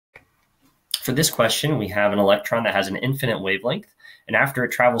For this question, we have an electron that has an infinite wavelength, and after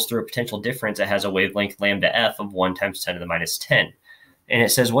it travels through a potential difference, it has a wavelength lambda f of 1 times 10 to the minus 10. And it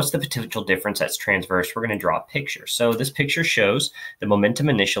says, what's the potential difference that's transverse? We're going to draw a picture. So this picture shows the momentum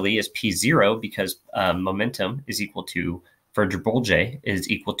initially is P0 because momentum is equal to, for Broglie, is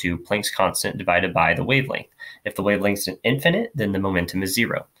equal to Planck's constant divided by the wavelength. If the wavelength is infinite, then the momentum is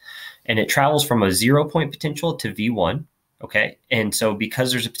 0. And it travels from a 0-point potential to V1. Okay, and so because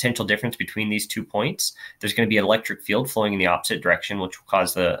there's a potential difference between these 2 points, there's going to be an electric field flowing in the opposite direction, which will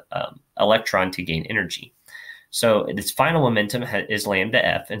cause the electron to gain energy. So its final momentum is lambda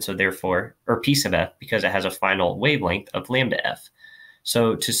f, and so therefore, or piece of f, because it has a final wavelength of lambda f.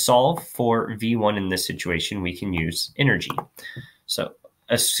 So to solve for V1 in this situation, we can use energy. So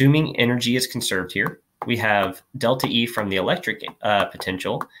assuming energy is conserved here, we have delta E from the electric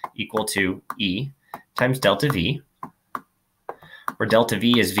potential equal to E times delta V, where delta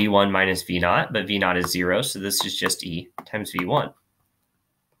V is V1 minus V0, but V0 is 0, so this is just E times V1.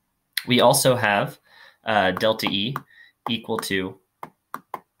 We also have delta E equal to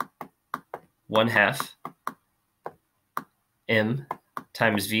 1/2 m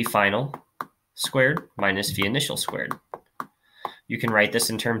times V final squared minus V initial squared. You can write this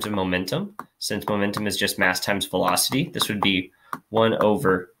in terms of momentum. Since momentum is just mass times velocity, this would be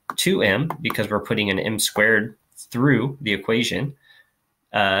 1/2m, because we're putting an m squared through the equation,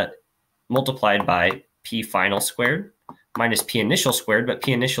 multiplied by P final squared minus P initial squared, but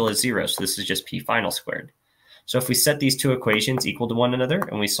P initial is 0, so this is just P final squared. So if we set these two equations equal to one another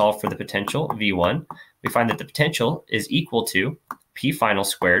and we solve for the potential, V1, we find that the potential is equal to P final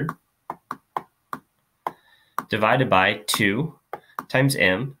squared divided by 2 times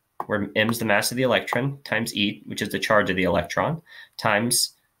m, where m is the mass of the electron, times E, which is the charge of the electron,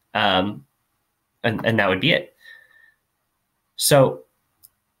 times, and that would be it. So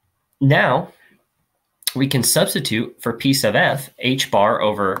now we can substitute for p sub f, h bar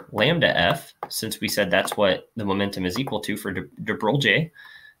over lambda f, since we said that's what the momentum is equal to for de Broglie.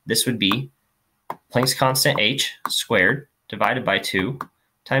 This would be Planck's constant h squared divided by 2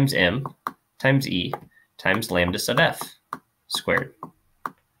 times m times E times lambda sub f squared.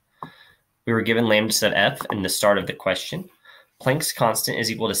 We were given lambda sub f in the start of the question. Planck's constant is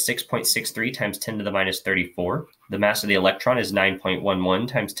equal to 6.63 times 10 to the minus 34. The mass of the electron is 9.11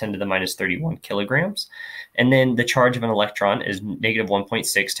 times 10 to the minus 31 kilograms. And then the charge of an electron is negative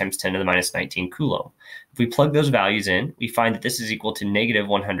 1.6 times 10 to the minus 19 coulomb. If we plug those values in, we find that this is equal to negative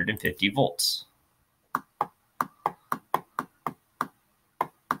 150 volts.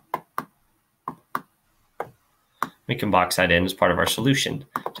 We can box that in as part of our solution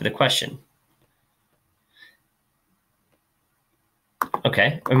to the question.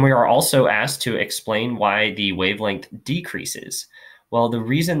 Okay, and we are also asked to explain why the wavelength decreases. Well, the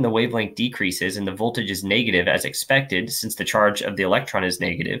reason the wavelength decreases and the voltage is negative as expected, since the charge of the electron is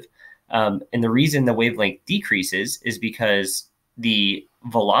negative, and the reason the wavelength decreases is because the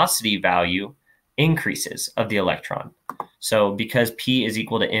velocity value increases of the electron. So because P is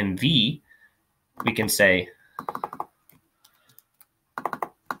equal to mv, we can say,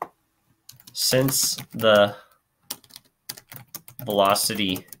 since the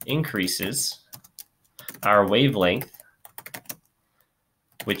velocity increases, our wavelength,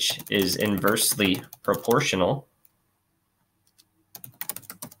 which is inversely proportional,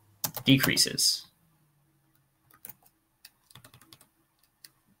 decreases.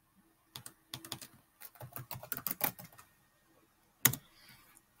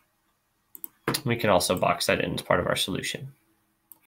 We can also box that in as part of our solution.